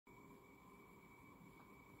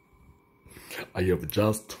I have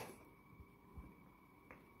just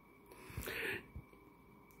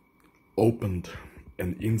opened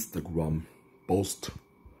an Instagram post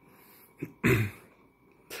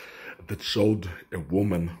that showed a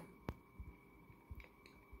woman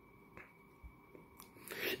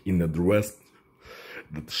in a dress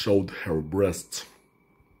that showed her breasts.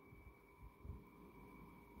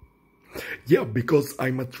 Yeah, because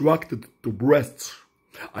I'm attracted to breasts.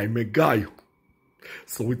 I'm a guy,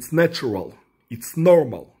 so it's natural, it's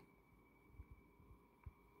normal.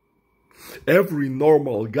 Every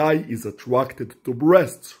normal guy is attracted to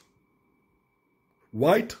breasts,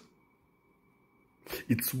 right?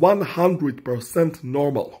 It's 100%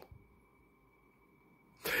 normal.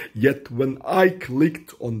 Yet when I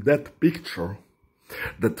clicked on that picture,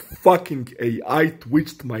 that fucking AI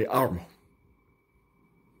twitched my arm.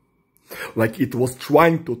 Like it was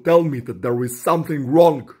trying to tell me that there is something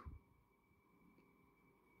wrong.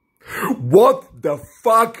 What the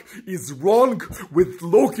fuck is wrong with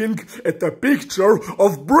looking at a picture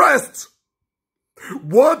of breasts?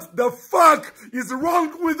 What the fuck is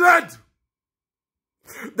wrong with that?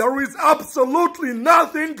 There is absolutely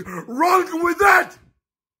nothing wrong with that.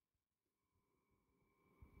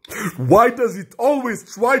 Why does it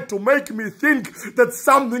always try to make me think that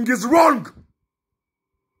something is wrong?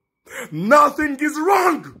 Nothing is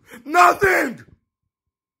wrong. Nothing.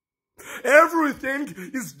 Everything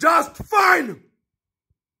is just fine.